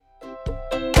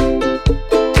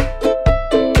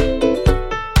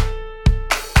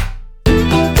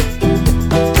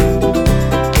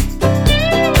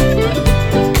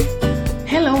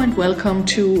welcome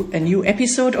to a new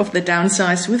episode of the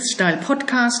Downsize with Style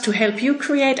podcast to help you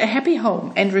create a happy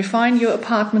home and refine your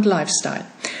apartment lifestyle.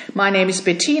 My name is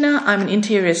Bettina. I'm an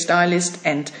interior stylist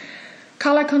and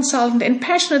color consultant and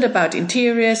passionate about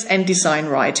interiors and design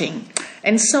writing.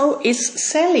 And so is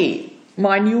Sally,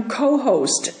 my new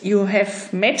co-host. You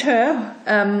have met her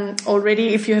already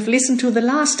if you have listened to the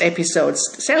last episodes.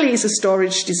 Sally is a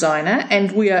storage designer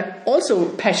and we are also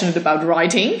passionate about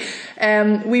writing.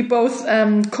 We both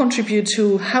contribute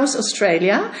to House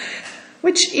Australia,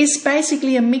 which is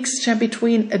basically a mixture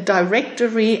between a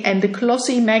directory and a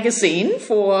glossy magazine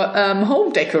for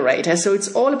home decorators. So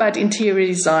it's all about interior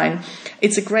design.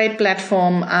 It's a great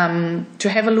platform to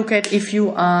have a look at if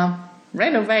you are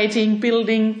renovating,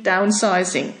 building,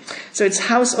 downsizing. So it's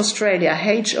House Australia,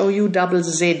 HOUZZ.com.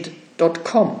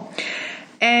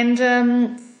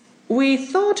 And we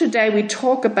thought today we'd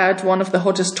talk about one of the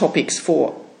hottest topics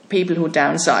for people who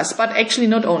downsize, but actually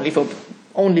not only for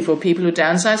people who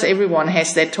downsize. Everyone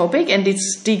has that topic, and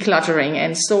it's decluttering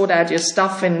and sort out your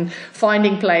stuff and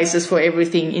finding places for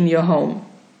everything in your home.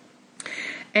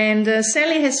 And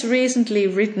Sally has recently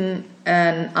written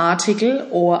an article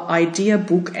or idea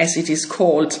book, as it is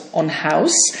called, on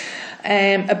House,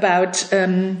 about,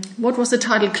 what was the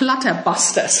title? Clutter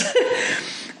Busters.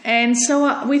 And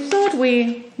so we thought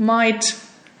we might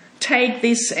take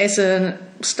this as a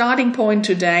starting point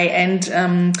today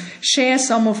and share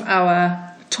some of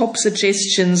our top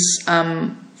suggestions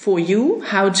for you,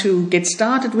 how to get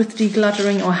started with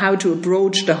decluttering or how to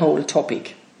approach the whole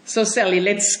topic. So Sally,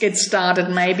 let's get started.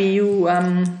 Maybe you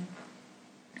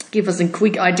give us a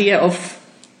quick idea of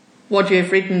what you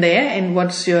have written there and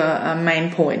what's your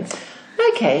main point.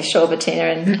 Okay, sure, Bettina,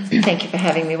 and thank you for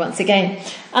having me once again.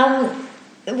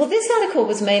 Well, this article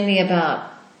was mainly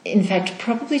about, in fact,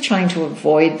 probably trying to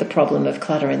avoid the problem of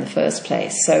clutter in the first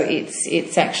place. So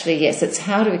it's actually, yes, it's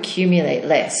how to accumulate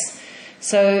less.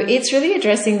 So it's really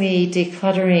addressing the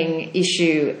decluttering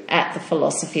issue at the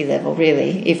philosophy level,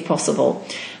 really, if possible,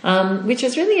 which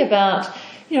is really about,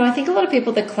 I think a lot of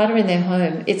people that clutter in their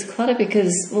home, it's clutter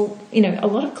because, a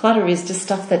lot of clutter is just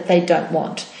stuff that they don't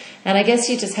want. And I guess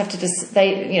you just have to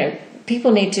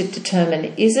people need to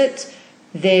determine, is it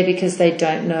there because they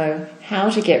don't know how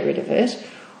to get rid of it,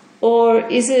 or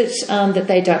is it that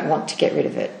they don't want to get rid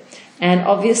of it? And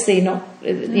obviously not,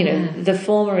 the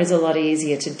former is a lot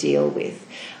easier to deal with.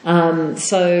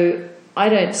 So I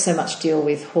don't so much deal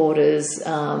with hoarders,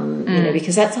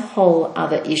 because that's a whole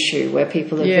other issue where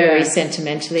people are very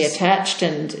sentimentally attached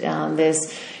and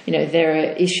there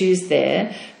are issues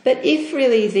there. But if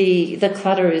really the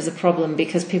clutter is a problem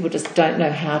because people just don't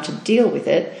know how to deal with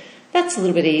it, that's a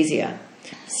little bit easier.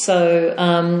 So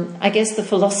I guess the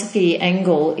philosophy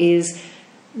angle is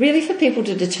really for people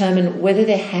to determine whether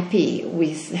they're happy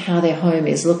with how their home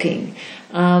is looking.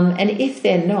 And if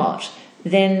they're not,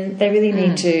 then they really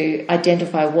need to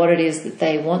identify what it is that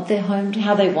they want their home,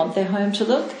 how they want their home to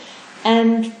look,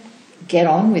 and get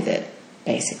on with it,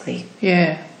 basically.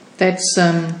 Yeah, that's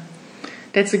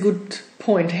a good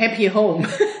point. Happy home.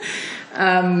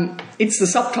 It's the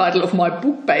subtitle of my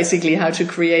book, basically, How to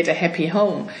Create a Happy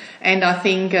Home. And I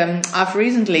think I've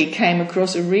recently came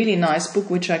across a really nice book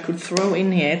which I could throw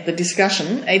in here at the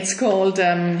discussion. It's called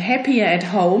Happier at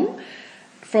Home,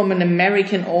 from an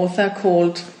American author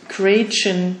called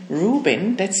Gretchen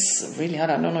Rubin. That's really, I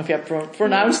don't know if I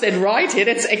pronounced that right here.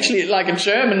 That's actually like a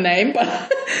German name.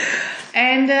 But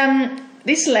and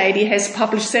this lady has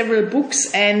published several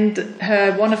books, and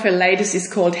one of her latest is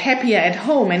called Happier at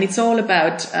Home, and it's all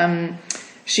about,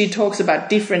 she talks about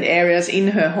different areas in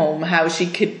her home, how she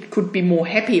could be more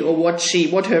happy, or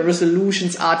what her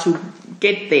resolutions are to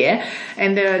get there.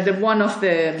 And the one of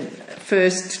the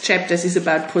first chapters is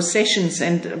about possessions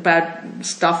and about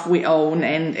stuff we own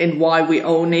and why we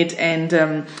own it, and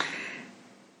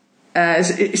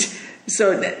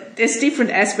so there's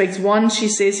different aspects. One, she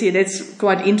says here, that's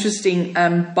quite interesting,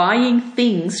 buying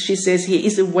things, she says here,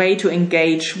 is a way to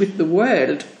engage with the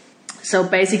world. So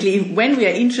basically, when we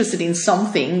are interested in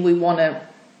something, we want to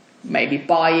maybe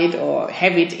buy it or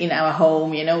have it in our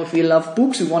home. If we love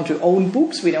books, we want to own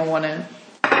books. We don't want to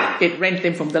rent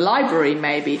them from the library,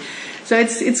 maybe. So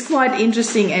it's quite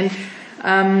interesting. And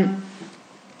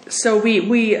so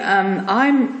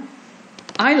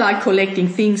I like collecting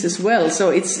things as well.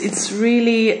 So it's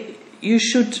really, you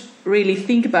should really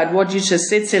think about what you just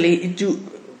said, Sally.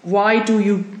 Why do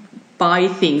you buy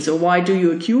things, or why do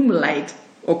you accumulate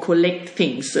or collect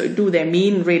things? So do they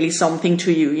mean really something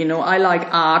to you? I like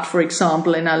art, for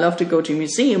example, and I love to go to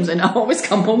museums, and I always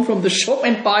come home from the shop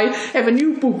and have a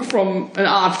new book from an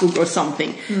art book or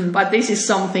something. But this is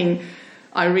something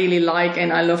I really like,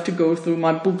 and I love to go through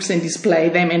my books and display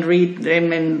them and read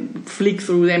them and flick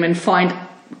through them and find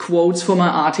quotes for my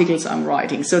articles I'm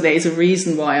writing. So there is a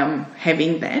reason why I'm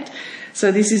having that.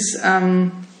 So this is,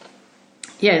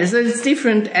 there's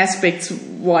different aspects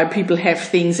why people have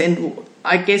things, and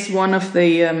I guess one of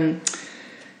the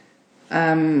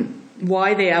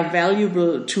why they are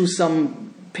valuable to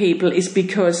some people is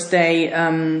because they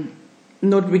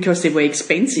not because they were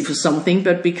expensive or something,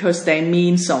 but because they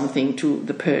mean something to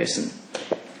the person.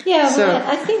 Yeah, well,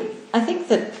 I think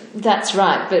that's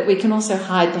right, but we can also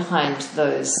hide behind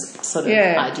those sort of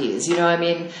ideas. You know, I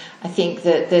mean, I think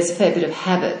that there's a fair bit of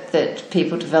habit that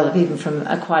people develop even from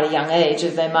quite a young age.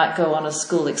 If they might go on a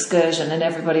school excursion and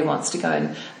everybody wants to go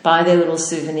and buy their little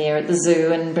souvenir at the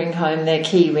zoo and bring home their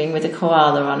key ring with a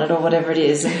koala on it or whatever it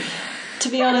is. And to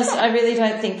be honest, I really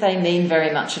don't think they mean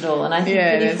very much at all. And I think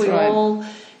that if we all,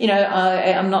 you know,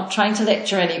 I'm not trying to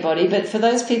lecture anybody, but for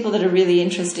those people that are really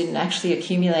interested in actually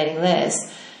accumulating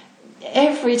less,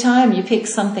 every time you pick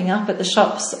something up at the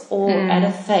shops or at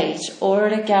a fete or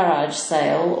at a garage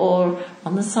sale or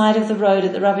on the side of the road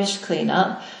at the rubbish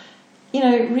cleanup, you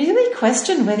know, really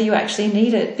question whether you actually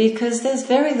need it, because there's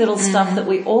very little stuff that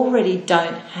we already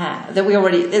don't have,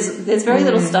 there's very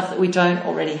little stuff that we don't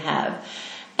already have.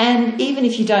 And even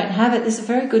if you don't have it, there's a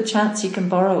very good chance you can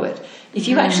borrow it. If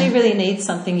you actually really need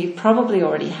something, you probably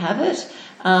already have it.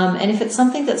 And if it's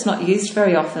something that's not used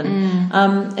very often,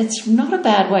 it's not a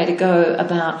bad way to go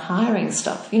about hiring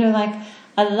stuff. You know, like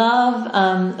I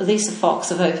love Lisa Fox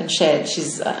of Open Shed.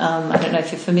 She's, I don't know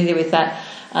if you're familiar with that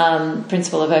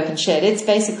principle of Open Shed. It's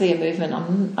basically a movement,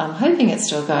 I'm hoping it's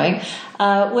still going,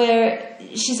 where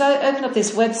she's opened up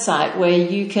this website where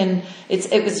you can,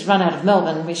 it was run out of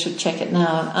Melbourne, we should check it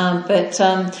now,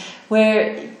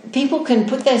 where people can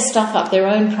put their stuff up, their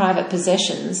own private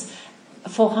possessions,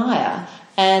 for hire.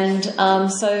 And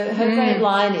so her great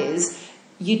line is,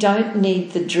 you don't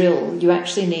need the drill, you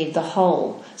actually need the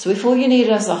hole. So if all you need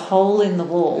is a hole in the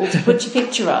wall to put your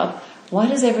picture up, why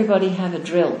does everybody have a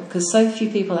drill? Because so few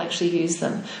people actually use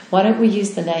them. Why don't we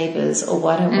use the neighbours, or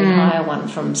why don't we hire one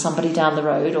from somebody down the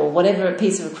road, or whatever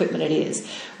piece of equipment it is?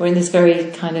 We're in this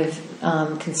very kind of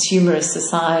consumerist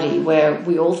society where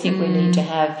we all think we need to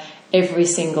have every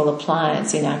single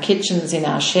appliance in our kitchens, in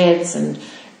our sheds and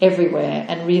everywhere,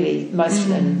 and really most of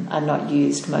them are not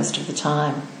used most of the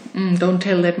time. Don't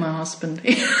tell that my husband.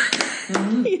 He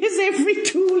has every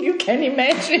tool you can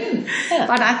imagine. Yeah.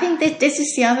 But I think that this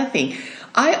is the other thing.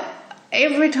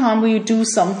 Every time we do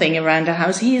something around the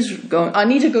house, he is going, I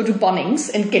need to go to Bunnings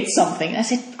and get something. I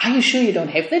said, are you sure you don't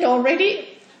have that already?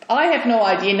 I have no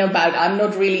idea about, I'm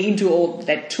not really into all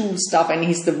that tool stuff, and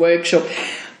he's the workshop.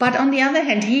 But on the other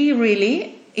hand, he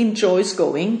really enjoys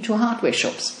going to hardware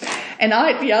shops. And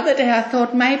the other day I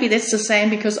thought maybe that's the same,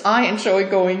 because I enjoy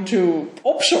going to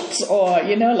op shops, or,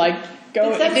 you know, like go.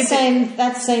 But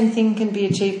that same thing can be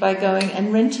achieved by going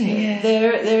and renting it. Yeah.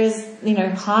 There is, you know,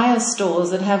 hire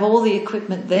stores that have all the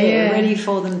equipment there ready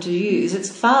for them to use. It's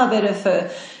far better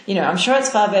for, you know, I'm sure it's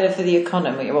far better for the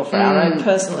economy, or for our own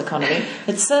personal economy.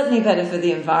 It's certainly better for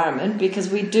the environment, because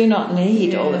we do not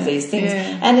need all of these things.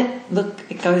 Yeah. And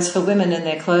it goes for women and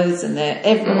their clothes and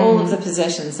all of the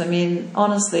possessions. I mean,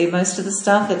 honestly, most of the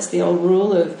stuff, it's the old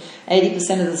rule of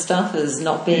 80% of the stuff is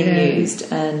not being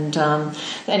used. And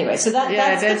anyway, so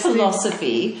that's the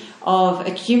philosophy of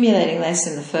accumulating less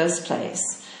in the first place.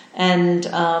 And,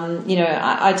 you know,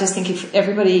 I just think if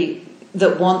everybody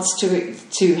that wants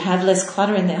to have less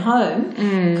clutter in their home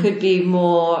could be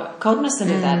more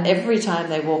cognizant of that every time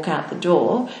they walk out the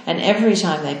door and every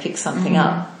time they pick something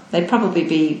up, they'd probably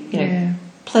be, you know,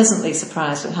 pleasantly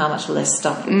surprised at how much less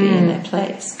stuff would be in their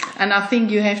place. And I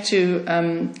think you have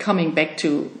to, coming back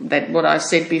to that, what I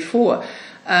said before,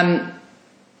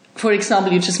 for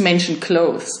example, you just mentioned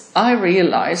clothes. I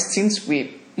realized since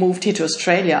we moved here to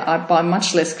Australia, I buy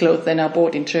much less clothes than I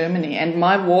bought in Germany, and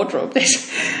my wardrobe,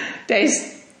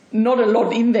 there's not a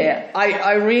lot in there.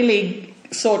 I really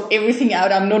sort everything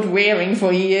out I'm not wearing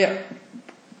for a year.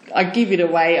 I give it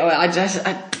away, or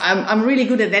I'm really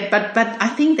good at that. But I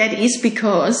think that is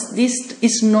because this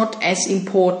is not as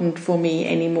important for me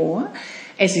anymore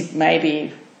as it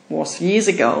maybe was years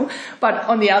ago. But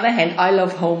on the other hand, I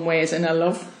love homewares, and I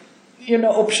love, you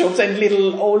know, op shops and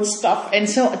little old stuff. And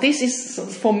so this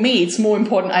is, for me, it's more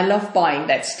important. I love buying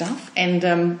that stuff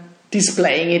and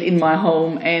displaying it in my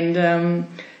home. And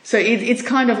so it's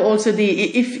kind of also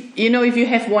if you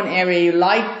have one area you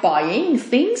like buying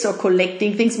things or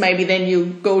collecting things, maybe then you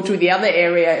go to the other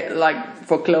area, like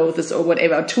for clothes or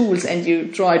whatever, tools, and you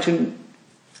try to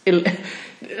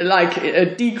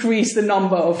decrease the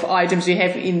number of items you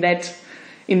have in that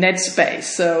in that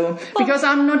space. So, because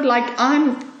I'm not like,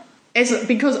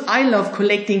 because I love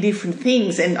collecting different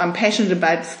things and I'm passionate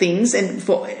about things, and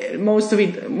for most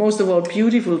of all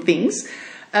beautiful things,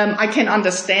 I can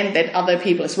understand that other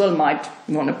people as well might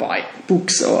want to buy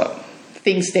books or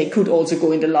things. They could also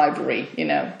go in the library,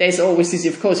 There's always this,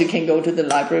 of course you can go to the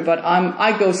library, but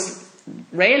I go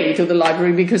rarely to the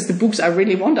library because the books I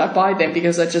really want, I buy them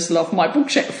because I just love my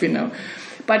bookshelf,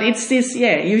 But it's this,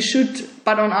 you should,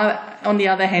 but on the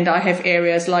other hand, I have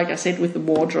areas, like I said, with the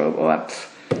wardrobe or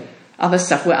other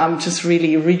stuff where I'm just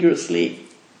really rigorously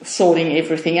sorting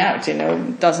everything out,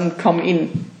 it doesn't come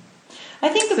in. I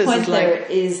think the point there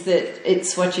is that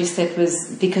it's what you said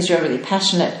was because you're really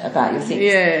passionate about your things.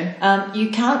 Yeah. You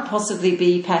can't possibly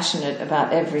be passionate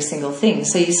about every single thing,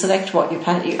 so you select what you're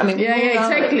passionate. I mean,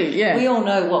 exactly. Yeah. We all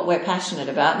know what we're passionate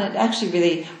about, and it actually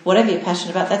really, whatever you're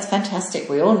passionate about, that's fantastic.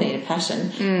 We all need a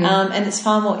passion, and it's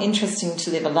far more interesting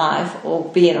to live a life or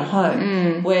be in a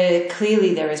home where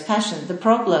clearly there is passion. The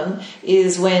problem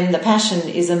is when the passion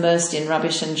is immersed in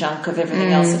rubbish and junk of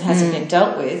everything else that hasn't been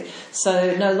dealt with.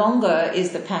 So no longer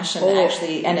is the passion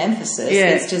actually an emphasis.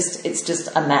 Yeah. It's just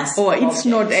a mass. Or it's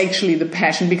not actually the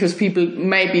passion, because people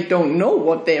maybe don't know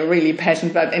what they're really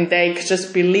passionate about, and they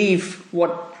just believe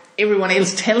what everyone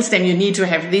else tells them. You need to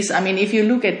have this. I mean, if you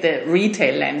look at the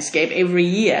retail landscape, every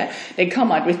year they come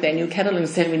out with their new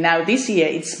catalogs and tell me, now this year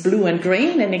it's blue and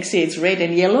green, and next year it's red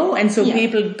and yellow, and so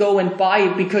people go and buy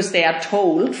it because they are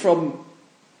told from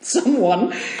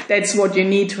someone that's what you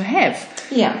need to have.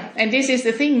 Yeah. And this is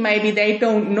the thing, maybe they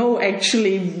don't know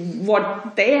actually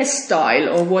what their style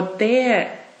or what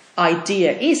their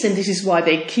idea is, and this is why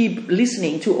they keep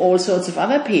listening to all sorts of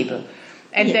other people.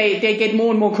 And they get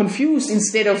more and more confused.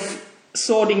 Instead of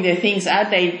sorting their things out,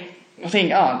 they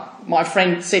think, my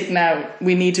friend said now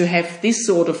we need to have this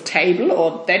sort of table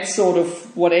or that sort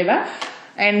of whatever,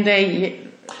 and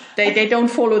they don't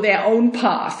follow their own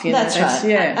path. That's right.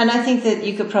 Yeah. And I think that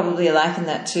you could probably liken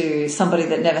that to somebody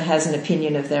that never has an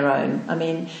opinion of their own. I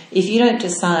mean, if you don't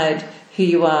decide who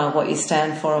you are, what you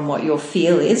stand for, and what your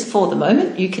feel is for the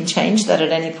moment, you can change that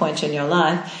at any point in your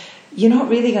life. You're not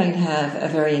really going to have a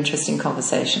very interesting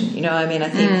conversation. I mean, I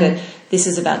think that this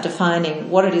is about defining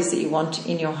what it is that you want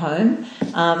in your home,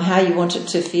 how you want it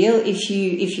to feel. If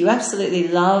you absolutely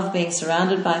love being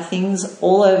surrounded by things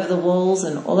all over the walls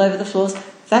and all over the floors,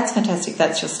 that's fantastic.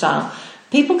 That's your style.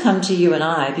 People come to you and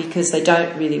I because they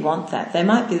don't really want that. They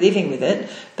might be living with it,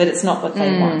 but it's not what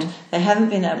they want. They haven't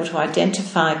been able to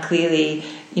identify clearly,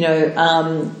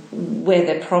 where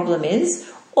their problem is.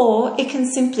 Or it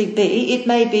can simply be, it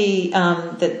may be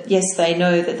that, yes, they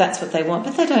know that that's what they want,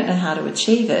 but they don't know how to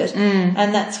achieve it.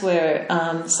 And that's where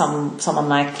someone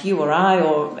like you or I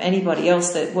or anybody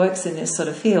else that works in this sort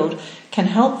of field can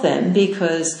help them,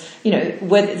 because,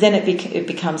 then it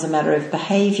becomes a matter of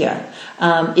behaviour.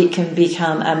 It can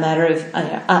become a matter of,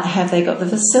 have they got the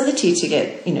facility to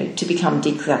get, to become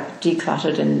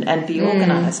decluttered and be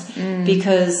organised?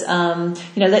 Because,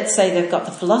 let's say they've got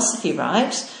the philosophy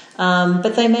right,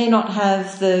 but they may not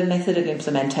have the method of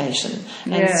implementation.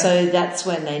 And so that's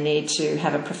when they need to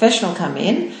have a professional come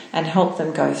in and help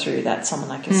them go through that, someone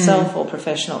like yourself or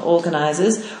professional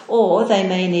organisers, or they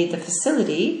may need the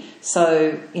facility.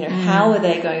 So, how are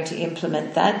they going to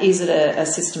implement that? Is it a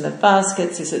system of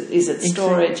baskets? Is it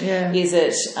storage? Is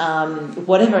it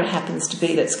whatever it happens to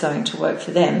be that's going to work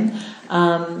for them?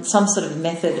 Some sort of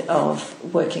method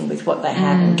of working with what they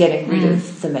have and getting rid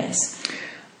of the mess.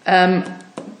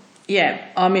 Yeah,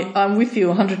 I'm with you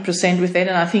 100% with that,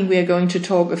 and I think we are going to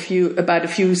talk about a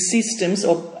few systems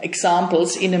or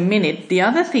examples in a minute. The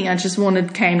other thing I just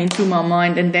came into my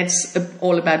mind, and that's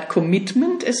all about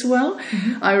commitment as well.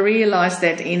 I realized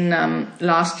that in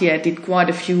last year I did quite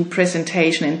a few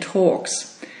presentation and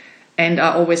talks, and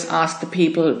I always asked the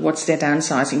people what's their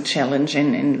downsizing challenge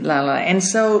and la la. And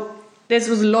so there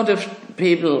was a lot of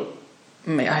people,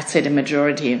 I'd say the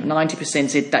majority, 90%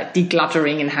 said that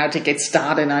decluttering and how to get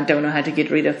started, and I don't know how to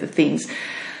get rid of the things.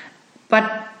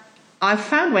 But I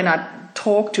found when I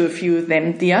talked to a few of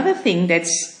them, the other thing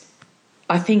that's,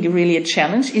 I think, really a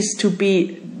challenge is to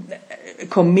be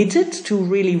committed, to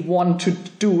really want to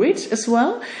do it as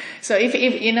well. So if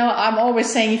I'm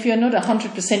always saying, if you're not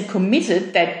 100%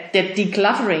 committed that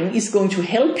decluttering is going to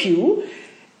help you,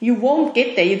 you won't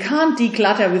get there. You can't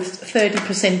declutter with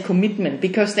 30% commitment,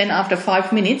 because then after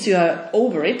 5 minutes you are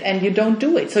over it and you don't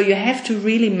do it. So you have to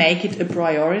really make it a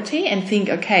priority and think,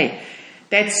 okay,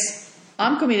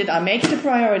 I'm committed, I make it a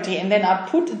priority, and then I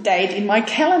put a date in my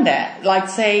calendar. Like,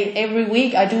 say, every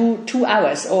week I do 2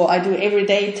 hours, or I do every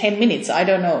day 10 minutes. I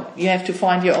don't know. You have to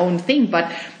find your own thing.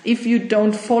 But if you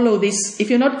don't follow this, if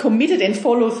you're not committed and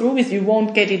follow through with, you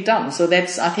won't get it done. So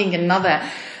that's, I think, another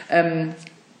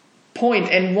point.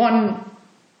 And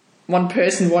one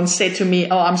person once said to me,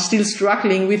 I'm still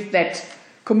struggling with that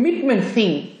commitment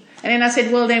thing. And then I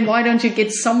said, well, then why don't you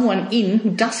get someone in who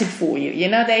does it for you?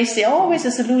 There's always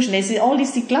a solution. There's all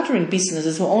these decluttering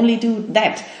businesses who only do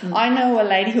that. I know a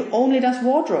lady who only does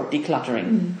wardrobe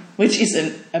decluttering, which is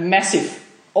a massive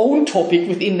own topic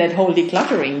within that whole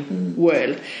decluttering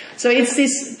world. So this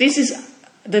is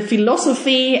the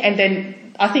philosophy, and then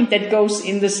I think that goes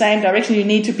in the same direction. You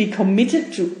need to be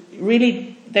committed to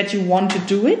really that you want to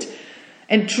do it.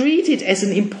 And treat it as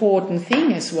an important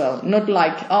thing as well. Not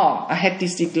like, I had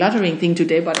this decluttering thing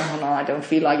today, but no, I don't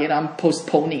feel like it, I'm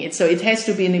postponing it. So it has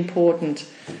to be an important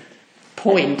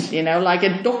point, like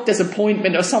a doctor's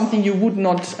appointment or something you would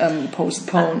not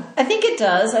postpone. I think it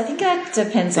does. I think that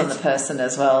depends on the person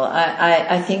as well.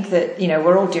 I think that,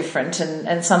 we're all different,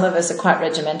 and some of us are quite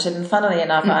regimented. And funnily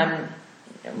enough, I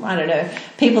don't know,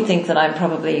 people think that I'm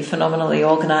probably phenomenally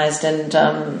organised and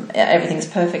everything's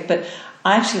perfect, but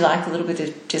I actually like a little bit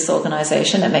of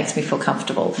disorganisation. It makes me feel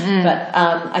comfortable. But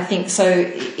I think so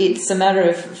it's a matter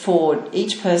of for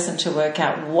each person to work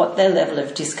out what their level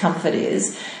of discomfort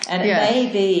is. And it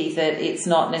may be that it's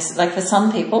not necessarily, like for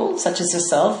some people, such as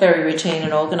yourself, very routine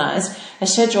and organised, a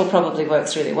schedule probably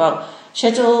works really well.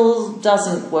 Schedule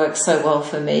doesn't work so well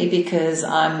for me because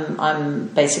I'm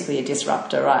basically a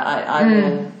disruptor. I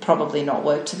will probably not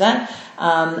work to that.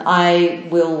 I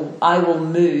will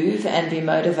move and be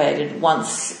motivated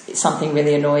once something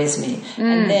really annoys me,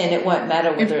 and then it won't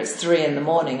matter whether it's 3 a.m.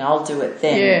 I'll do it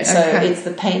then. It's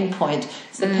the pain point.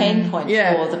 It's the pain point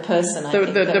for the person. I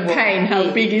think the pain. How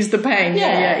big is the pain?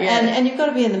 And you've got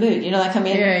to be in the mood.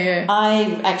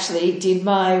 I actually did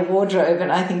my wardrobe,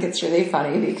 and I think it's really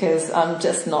funny because I'm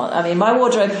just not. I mean, my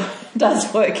wardrobe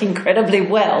does work incredibly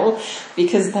well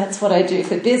because that's what I do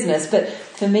for business, but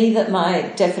for me, that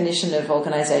my definition of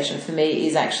organisation for me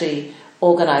is actually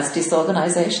organised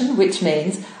disorganisation, which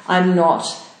means I'm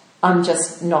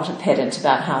just not a pedant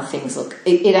about how things look.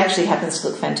 It actually happens to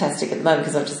look fantastic at the moment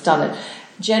because I've just done it.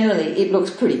 Generally, it looks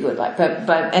pretty good. Like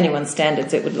by anyone's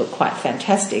standards, it would look quite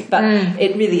fantastic. But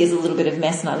it really is a little bit of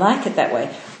mess, and I like it that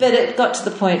way. But it got to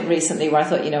the point recently where I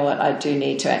thought, you know what, I do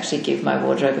need to actually give my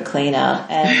wardrobe a clean out.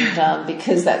 And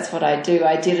because that's what I do.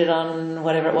 I did it on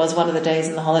whatever it was, one of the days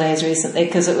in the holidays recently,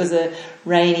 because it was a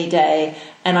rainy day,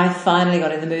 and I finally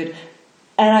got in the mood.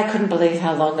 And I couldn't believe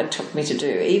how long it took me to do.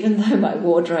 Even though my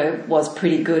wardrobe was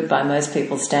pretty good by most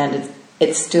people's standards,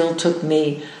 it still took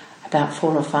me about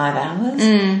 4 or 5 hours.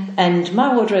 And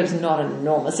my wardrobe's not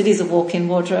enormous. It is a walk-in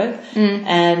wardrobe.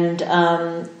 And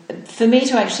for me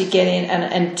to actually get in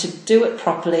and to do it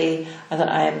properly, I thought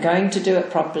I am going to do it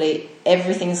properly.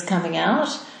 Everything's coming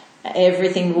out.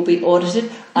 Everything will be audited.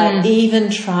 I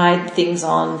even tried things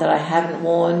on that I haven't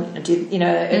worn.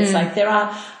 It's like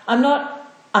I'm not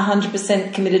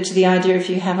 100% committed to the idea if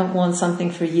you haven't worn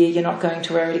something for a year, you're not going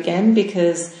to wear it again,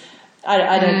 because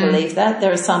I don't believe that.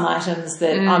 There are some items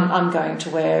that I'm going to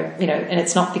wear, and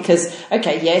it's not because,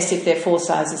 okay, yes, if they're 4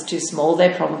 sizes too small,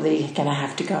 they're probably going to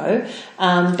have to go.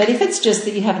 But if it's just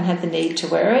that you haven't had the need to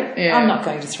wear it, I'm not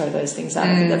going to throw those things out.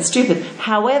 I think that's stupid.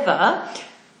 However,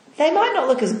 they might not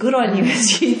look as good on you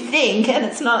as you think, and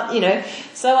it's not,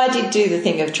 So I did do the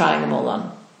thing of trying them all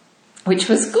on, which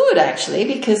was good, actually,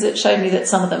 because it showed me that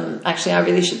some of them, actually, I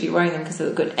really should be wearing them because they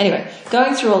look good. Anyway,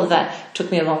 going through all of that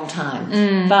took me a long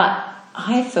time. But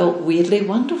I felt weirdly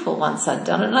wonderful once I'd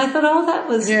done it, and I thought, that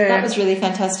was really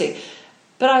fantastic.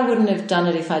 But I wouldn't have done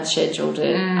it if I'd scheduled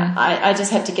it. I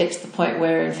just had to get to the point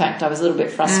where, in fact, I was a little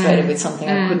bit frustrated with something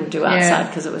I couldn't do outside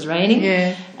because it was raining.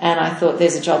 And I thought,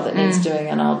 there's a job that needs doing,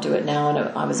 and I'll do it now. And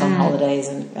I was on holidays,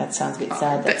 and that sounds a bit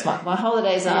sad. That's what my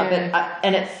holidays are,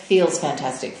 and it feels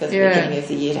fantastic for the beginning of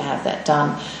the year to have that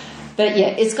done. But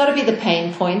it's got to be the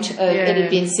pain point. It had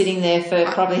been sitting there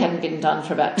probably hadn't been done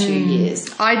for about 2 years.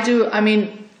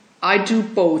 I do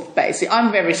both, basically.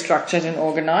 I'm very structured and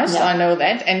organised. I know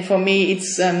that. And for me,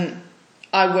 it's I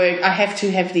have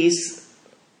to have these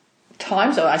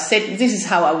times. So I said, this is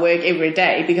how I work every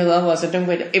day, because otherwise I don't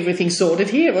get everything sorted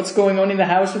here, what's going on in the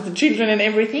house with the children and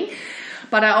everything.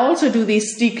 But I also do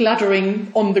this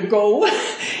decluttering on the go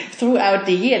throughout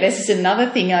the year. This is another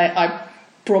thing I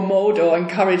promote or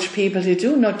encourage people to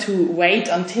do, not to wait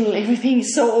until everything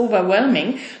is so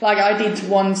overwhelming. Like I did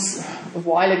once a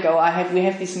while ago, we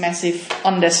have this massive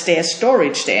understair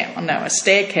storage there on our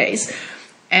staircase,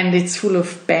 and it's full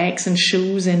of bags and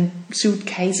shoes and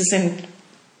suitcases and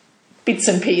bits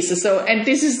and pieces. So, and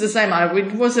this is the same.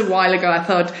 It was a while ago. I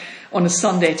thought on a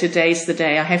Sunday, today's the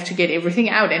day. I have to get everything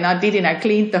out, and I did it. I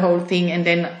cleaned the whole thing, and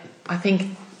then I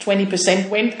think 20%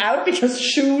 went out because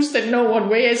shoes that no one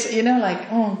wears, like,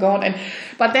 oh God.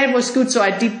 But that was good. So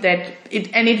I did that.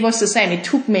 It was the same. It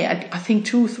took me, I think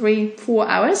 2, 3, 4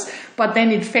 hours, but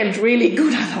then it felt really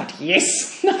good. I thought,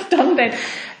 yes, I've done that.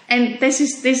 And this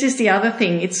is the other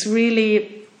thing. It's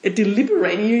really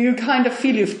deliberate. You kind of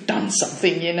feel you've done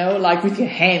something, like with your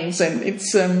hands, and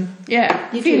it's,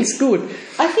 it feels good.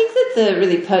 I think that the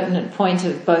really pertinent point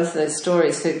of both those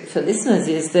stories for listeners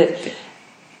is that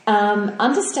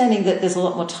understanding that there's a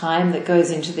lot more time that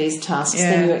goes into these tasks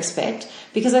than you expect,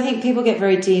 because I think people get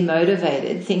very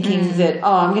demotivated thinking that,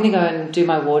 I'm going to go and do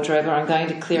my wardrobe, or I'm going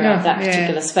to clear out that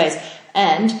particular space,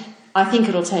 and I think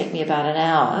it'll take me about an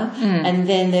hour, and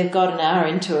then they've got an hour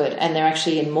into it and they're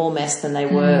actually in more mess than they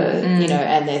were,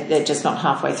 and they're just not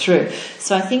halfway through.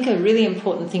 So I think a really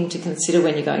important thing to consider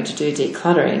when you're going to do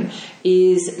decluttering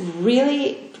is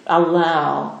really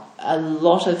allow a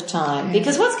lot of time,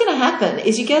 because what's going to happen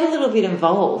is you get a little bit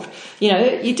involved.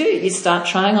 You start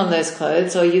trying on those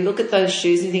clothes, or you look at those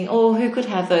shoes and you think, oh, who could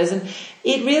have those? And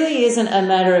it really isn't a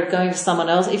matter of going to someone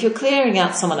else. If you're clearing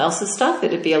out someone else's stuff,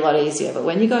 it'd be a lot easier. But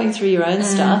when you're going through your own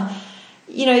stuff,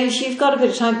 if you've got a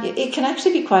bit of time, it can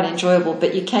actually be quite enjoyable,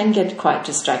 but you can get quite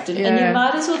distracted, and you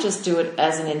might as well just do it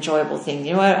as an enjoyable thing.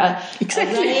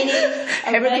 Exactly.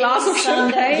 Have a glass of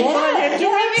champagne.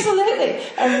 Absolutely.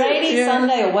 A rainy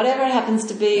Sunday, or whatever it happens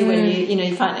to be, when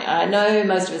you find. I know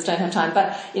most of us don't have time,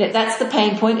 but that's the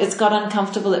pain point. It's got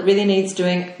uncomfortable. It really needs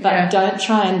doing, but don't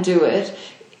try and do it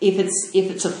if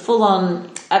it's a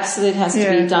full-on absolute has to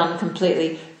be done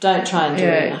completely. Don't try and do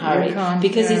it in a hurry,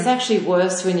 because it's actually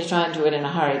worse when you try and do it in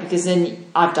a hurry, because then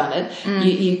I've done it.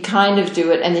 You kind of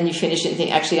do it and then you finish it and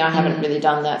think, actually, I haven't really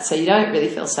done that. So you don't really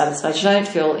feel satisfied. You don't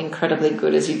feel incredibly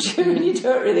good as you do when you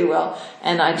do it really well.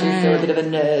 And I do feel a bit of a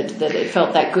nerd that it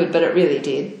felt that good, but it really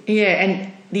did. Yeah,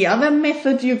 and the other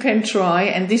method you can try,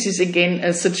 and this is again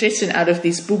a suggestion out of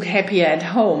this book, Happier at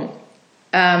Home,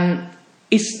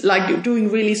 is like doing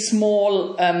really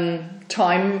small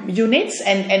time units,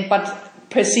 but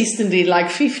persistently, like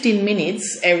 15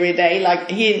 minutes every day. Like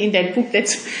here in that book,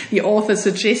 that's the author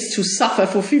suggests to suffer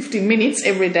for 15 minutes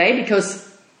every day,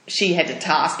 because she had a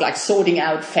task like sorting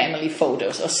out family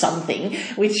photos or something,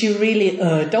 which you really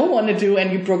don't want to do,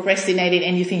 and you procrastinate it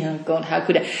and you think, oh God, how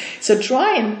could I? So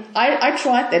I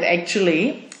tried that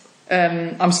actually.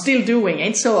 I'm still doing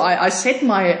it. So I set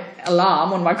my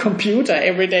alarm on my computer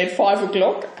every day at 5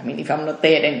 o'clock. I mean, if I'm not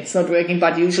there, then it's not working,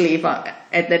 but usually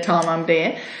at that time I'm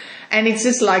there. And it's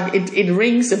just like, it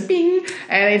rings a bing,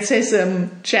 and it says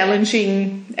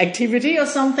challenging activity or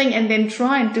something, and then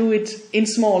try and do it in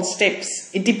small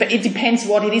steps. It depends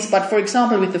what it is. But for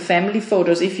example, with the family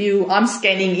photos, I'm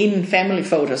scanning in family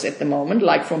photos at the moment,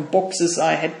 like from boxes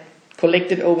I had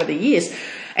collected over the years.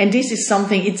 And this is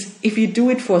something, if you do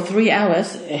it for 3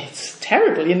 hours, it's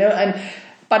terrible,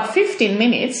 but 15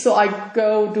 minutes, so I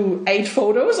go do 8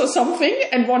 photos or something,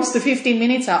 and once the 15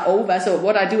 minutes are over, so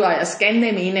what I do, I scan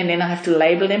them in, and then I have to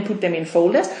label them, put them in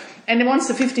folders, and then once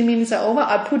the 15 minutes are over,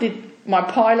 I put my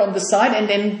pile on the side, and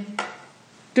then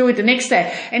do it the next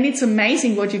day. And it's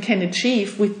amazing what you can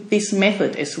achieve with this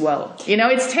method as well.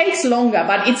 It takes longer,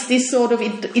 but it's this sort of,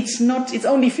 it's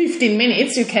only 15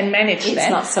 minutes, you can manage that. It's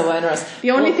not so onerous.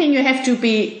 The only thing, you have to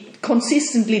be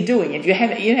consistently doing it. You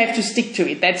have to stick to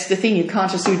it. That's the thing. You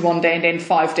can't just do it one day and then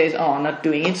 5 days, I'm not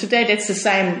doing it today. That's the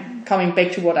same, coming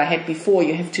back to what I had before.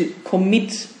 You have to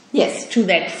commit to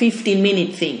that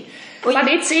 15-minute thing. Well,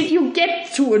 but you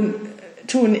get to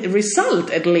a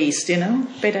result at least,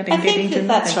 better than getting to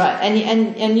that's right.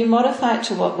 And you modify it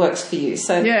to what works for you.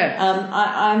 So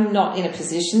I'm not in a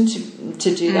position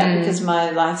to do that because my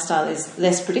lifestyle is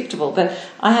less predictable. But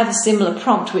I have a similar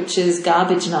prompt, which is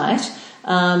garbage night.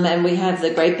 And we have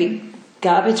the great big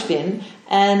garbage bin,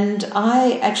 and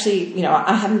I actually,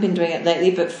 I haven't been doing it lately,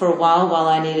 but for a while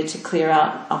I needed to clear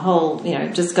out a whole,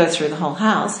 just go through the whole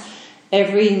house.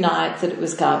 Every night that it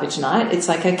was garbage night, it's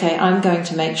like, okay, I'm going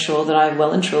to make sure that I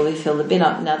well and truly fill the bin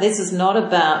up. Now, this is not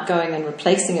about going and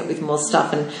replacing it with more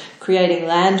stuff and creating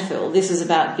landfill. This is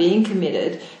about being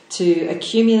committed to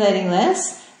accumulating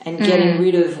less and getting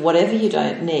rid of whatever you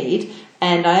don't need.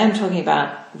 And I am talking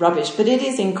about rubbish, but it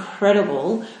is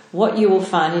incredible what you will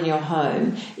find in your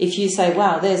home if you say,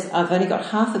 wow, I've only got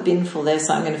half a bin full there,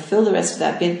 so I'm going to fill the rest of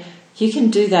that bin. you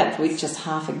can do that with just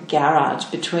half a garage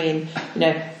between,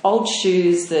 old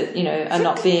shoes that, are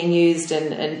not being used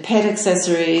and pet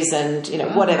accessories and,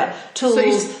 whatever.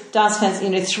 Tools,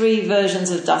 dustpans, 3 versions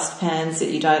of dustpans that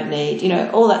you don't need,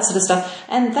 all that sort of stuff.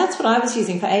 And that's what I was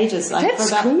using for ages.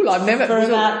 That's cool. I've never... For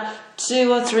about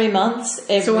 2 or 3 months,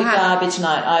 every garbage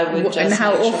night I would just... And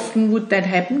how often would that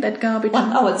happen, that garbage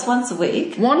night? Oh, it's once a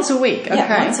week. Once a week, okay.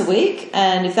 Yeah, once a week.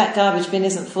 And if that garbage bin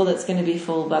isn't full, it's going to be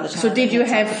full by the time... So did you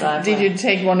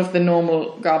take one of the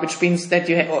normal garbage bins that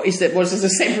you had, or was this a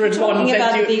separate one? Talking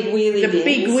about the big wheelie bins. The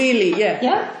big wheelie,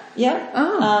 yeah. Yeah.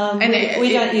 Oh.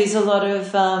 We don't use a lot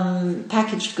of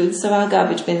packaged goods, so our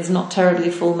garbage bin's not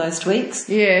terribly full most weeks.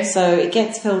 Yeah. So it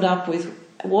gets filled up with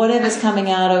whatever's coming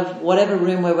out of whatever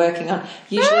room we're working on.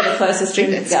 Usually the closest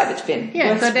room is the garbage bin.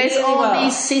 Yeah, Works so there's really all well.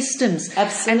 these systems.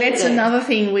 Absolutely. And that's another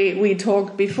thing we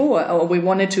talked before, or we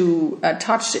wanted to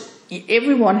touch.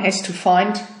 Everyone has to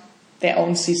find their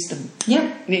own system.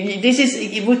 Yeah. This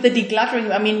is, with the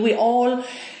decluttering, I mean, we all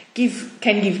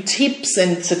can give tips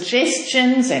and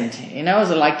suggestions and,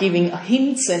 so like giving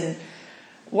hints and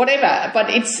whatever, but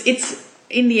it's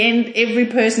in the end, every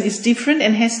person is different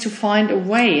and has to find a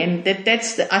way, and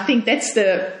I think that's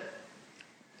the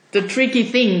tricky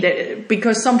thing, that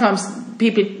because sometimes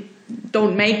people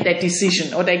don't make that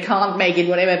decision or they can't make it,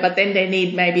 whatever, but then they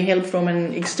need maybe help from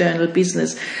an external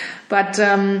business. But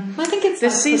I think it's the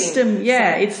system.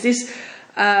 It's this.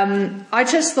 I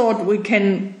just thought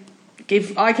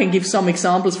I can give some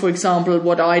examples. For example,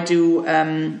 what I do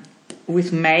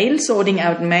with mail, sorting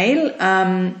out mail.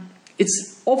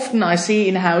 It's often I see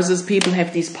in houses people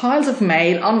have these piles of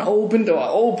mail unopened or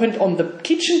opened on the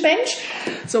kitchen bench.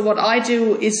 So what I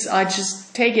do is I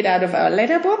just take it out of our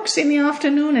letterbox in the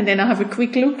afternoon, and then I have a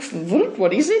quick look.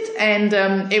 What is it? And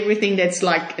everything that's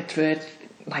like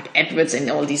adverts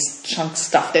and all this junk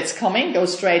stuff that's coming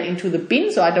goes straight into the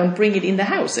bin. So I don't bring it in the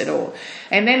house at all.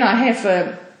 And then I have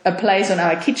a place on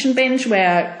our kitchen bench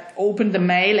where I open the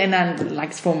mail, and then, like,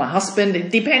 it's for my husband,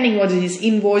 depending what it is,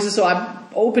 invoices. So I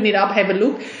open it up, have a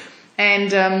look,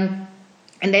 and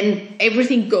then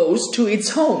everything goes to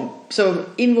its home. So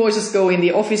invoices go in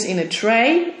the office in a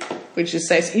tray, which just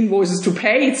says invoices to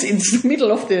pay. It's in the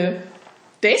middle of the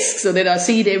desk, so that I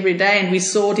see it every day, and we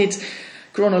sort it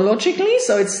chronologically.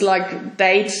 So it's like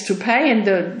dates to pay, and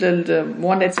the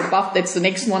one that's above, that's the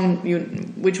next one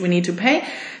which we need to pay.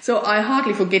 So I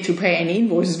hardly forget to pay any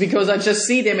invoices, because I just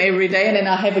see them every day, and then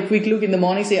I have a quick look in the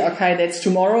morning, say, okay, that's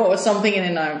tomorrow or something,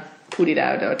 and then I put it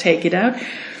out or take it out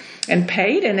and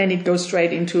pay it, and then it goes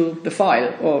straight into the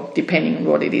file, or depending on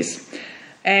what it is.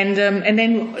 And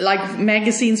then, like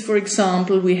magazines, for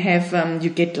example, we have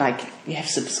you have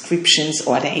subscriptions,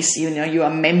 or days, you're a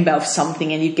member of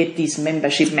something and you get these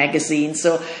membership magazines.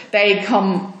 So they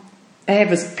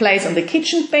have a place on the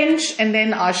kitchen bench, and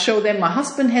then I show them. My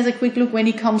husband has a quick look when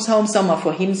he comes home. Some are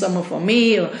for him, some are for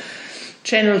me, or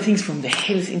general things from the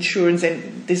health insurance,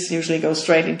 and this usually goes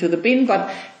straight into the bin.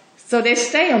 But so they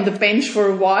stay on the bench for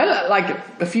a while, like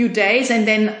a few days, and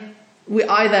then we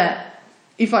either,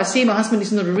 if I see my husband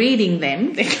is not reading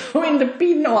them, they go in the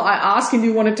bin, or I ask him, do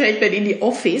you want to take that in the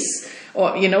office,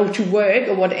 or, to work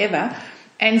or whatever.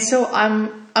 And so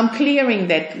I'm clearing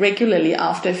that regularly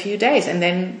after a few days, and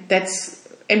then that's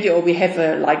empty. Or we have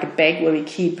a bag where we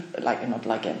keep,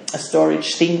 a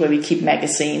storage thing where we keep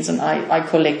magazines, and I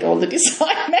collect all the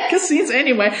design magazines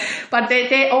anyway. But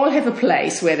they all have a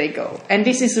place where they go. And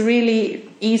this is a really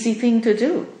easy thing to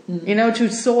do, to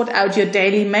sort out your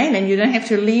daily mail, and you don't have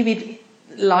to leave it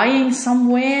lying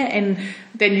somewhere, and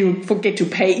then you forget to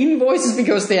pay invoices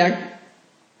because they are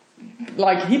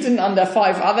hidden under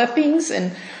 5 other things.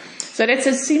 And so that's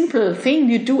a simple thing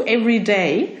you do every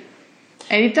day,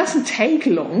 and it doesn't take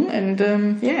long. And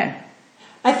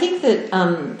I think that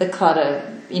the clutter,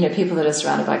 people that are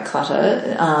surrounded by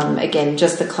clutter, again,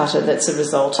 just the clutter that's a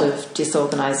result of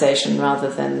disorganisation rather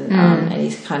than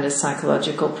any kind of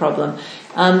psychological problem.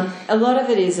 A lot of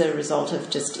it is a result of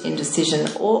just indecision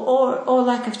or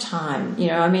lack of time.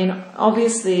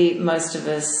 Obviously most of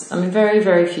us, very,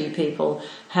 very few people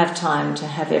have time to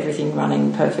have everything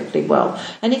running perfectly well.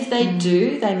 And if they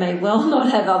do, they may well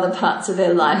not have other parts of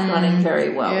their life running very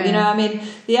well. Yeah.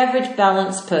 The average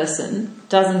balanced person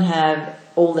doesn't have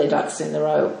all their ducks in the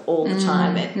row all the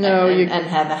time and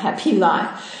have a happy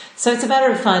life. So it's a matter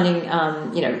of finding,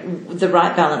 the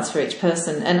right balance for each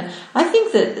person. And I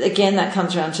think that, again, that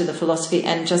comes around to the philosophy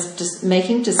and just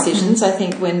making decisions. I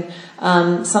think when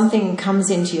something comes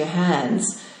into your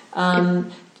hands,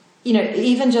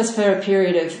 even just for a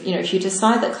period of, if you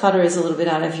decide that clutter is a little bit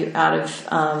out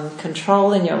of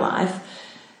control in your life,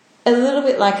 a little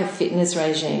bit like a fitness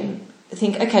regime.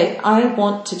 think, okay, I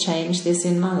want to change this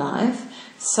in my life.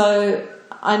 So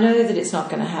I know that it's not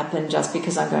going to happen just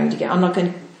because I'm not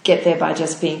going to get there by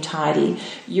just being tidy.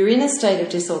 You're in a state of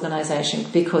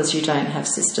disorganization because you don't have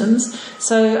systems.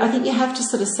 So I think you have to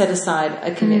sort of set aside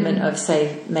a commitment of,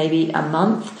 say, maybe a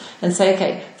month and say,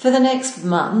 okay, for the next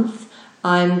month,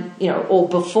 or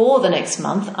before the next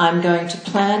month, I'm going to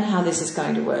plan how this is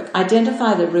going to work.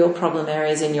 Identify the real problem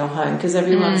areas in your home because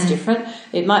everyone's different.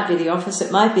 It might be the office,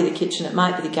 it might be the kitchen, it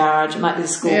might be the garage, it might be the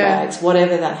school bags,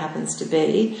 whatever that happens to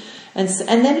be.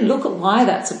 And then look at why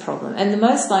that's a problem. And the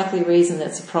most likely reason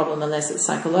that's a problem, unless it's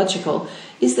psychological,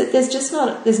 is that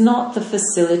there's not the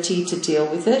facility to deal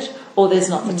with it, or there's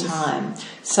not the time.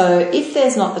 So if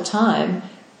there's not the time,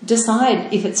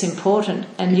 decide if it's important,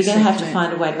 and you're going to have to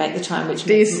find a way to make the time.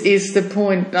 This is the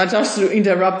point. I just to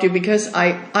interrupt you because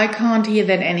I can't hear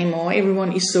that anymore.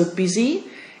 Everyone is so busy.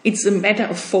 It's a matter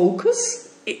of focus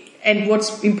and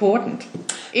what's important.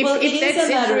 If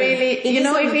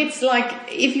it's like,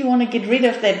 if you want to get rid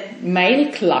of that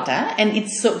mail clutter and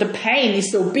the pain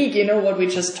is so big, what we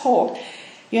just talked,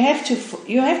 you have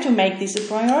to make this a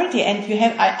priority. And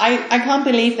I can't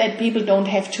believe that people don't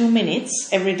have 2 minutes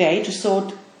every day to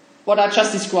sort what I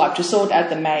just described, to sort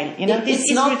out the mail.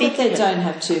 It's not ridiculous. That they don't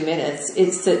have 2 minutes.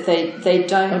 It's that they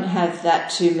don't have that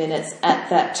 2 minutes at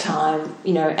that time,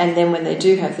 and then when they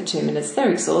do have the 2 minutes,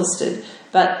 they're exhausted.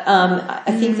 But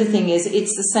I think the thing is,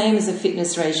 it's the same as a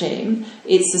fitness regime.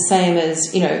 It's the same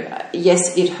as,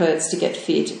 yes, it hurts to get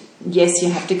fit. Yes,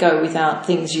 you have to go without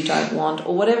things you don't want,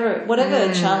 or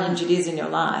whatever challenge it is in your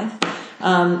life.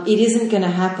 It isn't going to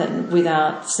happen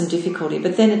without some difficulty.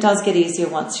 But then it does get easier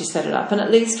once you set it up. And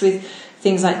at least with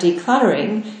things like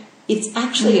decluttering, it's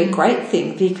actually a great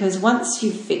thing, because once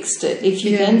you've fixed it, if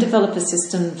you then develop a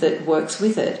system that works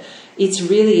with it, it's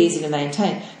really easy to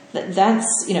maintain. That's,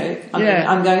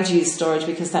 I'm going to use storage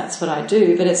because that's what I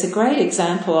do, but it's a great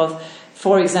example of,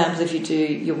 for example, if you do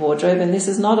your wardrobe, and this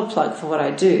is not a plug for what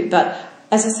I do, but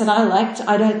as I said,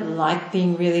 I don't like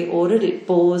being really ordered. It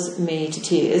bores me to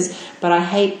tears, but I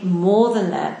hate more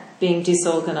than that being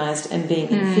disorganized and being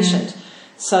inefficient.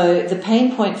 So the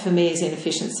pain point for me is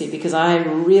inefficiency, because I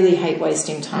really hate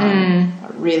wasting time. I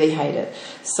really hate it.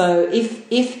 So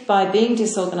if by being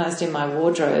disorganized in my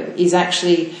wardrobe is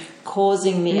actually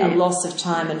causing me a loss of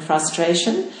time and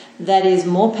frustration, that is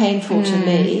more painful to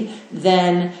me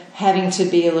than having to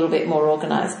be a little bit more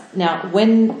organized. Now,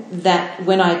 when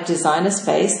I design a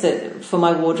space that for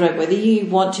my wardrobe, whether you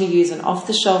want to use an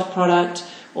off-the-shelf product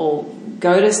or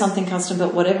go to something custom,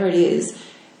 but whatever it is,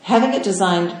 having it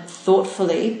designed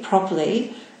thoughtfully,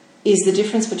 properly, is the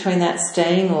difference between that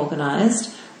staying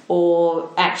organized or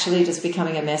actually just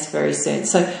becoming a mess very soon.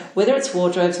 So whether it's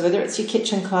wardrobes, whether it's your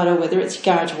kitchen clutter, whether it's your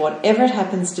garage, whatever it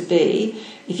happens to be,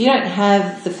 if you don't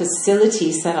have the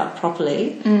facility set up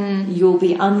properly, you'll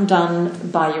be undone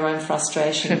by your own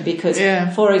frustration. Because,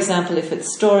 for example, if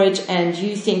it's storage and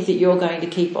you think that you're going to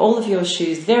keep all of your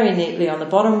shoes very neatly on the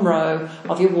bottom row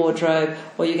of your wardrobe,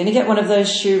 or you're going to get one of those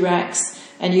shoe racks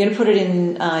and you're going to put it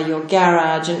in your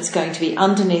garage and it's going to be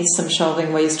underneath some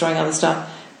shelving where you're storing other stuff,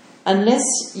 unless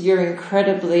you're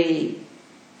incredibly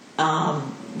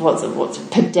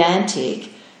pedantic,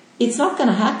 it's not going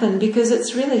to happen, because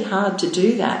it's really hard to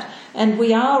do that. And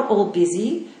we are all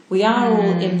busy, we are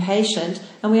all impatient,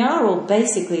 and we are all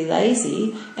basically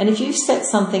lazy. And if you've set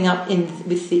something up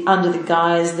under the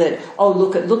guise that, oh,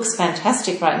 look, it looks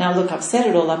fantastic right now, look, I've set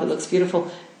it all up, it looks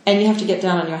beautiful, and you have to get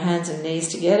down on your hands and knees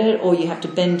to get it, or you have to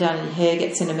bend down and your hair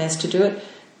gets in a mess to do it,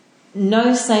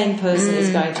 no sane person is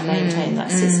going to maintain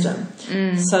that system.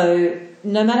 So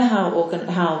no matter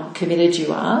how committed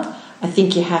you are, I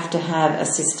think you have to have a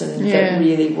system that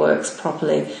really works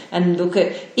properly. And look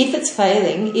at, if it's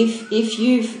failing, if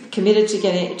you've committed to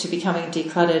becoming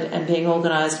decluttered and being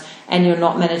organised, and you're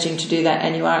not managing to do that,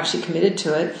 and you are actually committed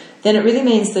to it, then it really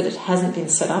means that it hasn't been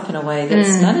set up in a way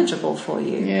that's manageable for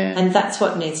you. And that's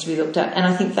what needs to be looked at. And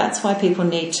I think that's why people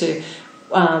need to,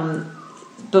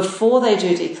 before they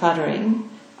do decluttering,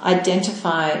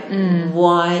 identify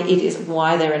why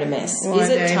they're in a mess. Is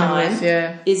it time?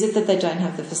 Is it that they don't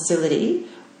have the facility?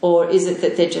 Or is it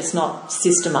that they're just not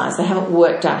systemized? They haven't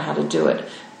worked out how to do it.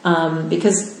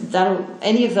 Because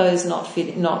any of those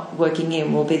not working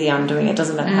in will be the undoing. It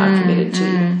doesn't matter how committed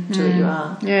to it you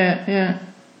are. Yeah.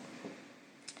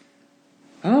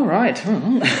 All right.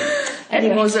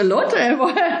 It was a lot.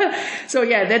 So,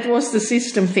 that was the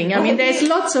system thing. I mean, there's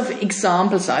lots of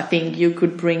examples, I think, you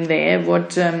could bring there.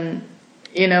 What a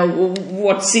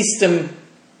system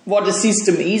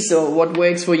is, or what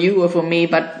works for you or for me.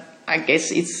 But I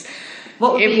guess it's...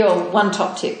 What would be your one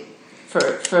top tip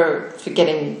for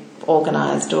getting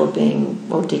organised or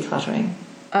decluttering?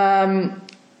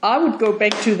 I would go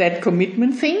back to that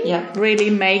commitment thing. Yeah.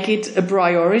 Really make it a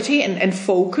priority and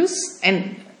focus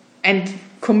and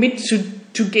commit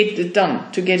to get it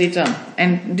done.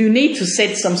 And you need to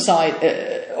set some side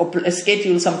or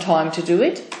schedule some time to do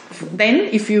it. Then,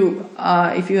 if you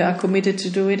are committed to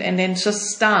do it, and then just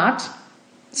start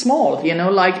small.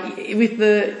 Like with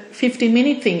the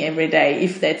 15-minute thing every day.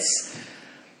 If that's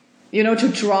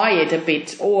to try it a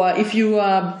bit, or if you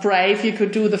are brave, you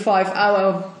could do the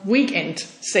 5-hour weekend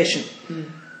session.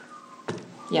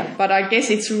 Yeah. But I guess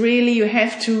it's really, you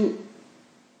have to,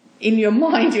 in your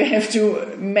mind, you have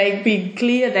to be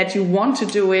clear that you want to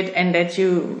do it, and that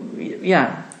you,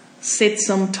 set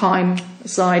some time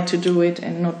aside to do it,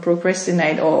 and not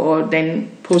procrastinate or then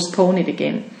postpone it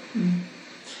again.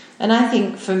 And I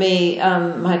think for me,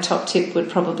 my top tip would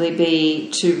probably be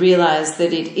to realise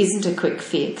that it isn't a quick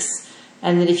fix,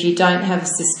 and that if you don't have a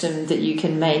system that you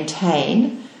can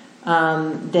maintain,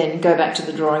 then go back to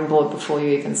the drawing board before you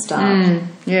even start.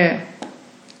 Yeah.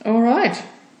 All right.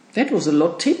 That was a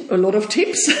lot of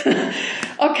tips.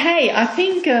 Okay, I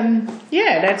think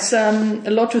that's a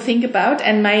lot to think about,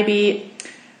 and maybe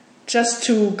just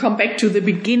to come back to the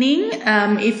beginning,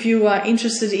 if you are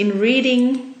interested in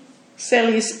reading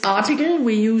Sally's article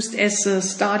we used as a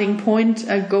starting point,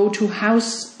 go to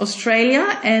House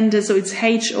Australia, and so it's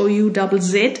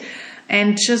HOUZZ,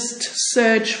 and just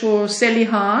search for Sally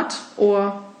Hart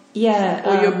or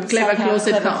your Clever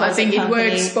Closet. I think it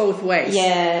works both ways.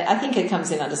 Yeah, I think it comes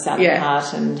in under Sally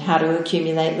Hart and how to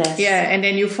accumulate less. Yeah, and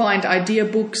then you find idea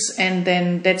books, and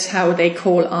then that's how they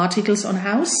call articles on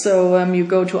House. So you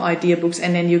go to idea books,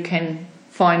 and then you can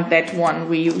find that one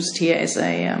we used here as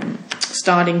a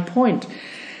starting point.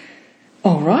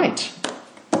 All right.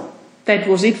 That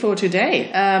was it for today.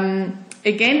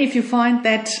 Again, if you find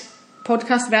that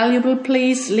podcast valuable,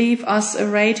 please leave us a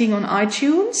rating on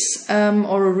iTunes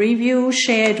or a review.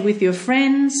 Share it with your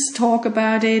friends. Talk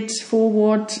about it.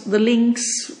 Forward the links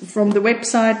from the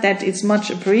website. That is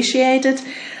much appreciated.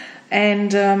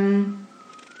 And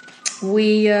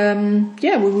we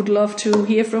would love to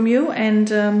hear from you,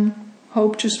 and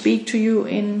hope to speak to you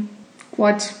in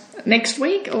next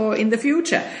week or in the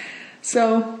future.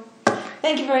 So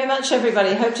thank you very much,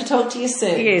 everybody. Hope to talk to you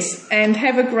soon. Yes, and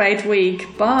have a great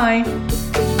week. Bye.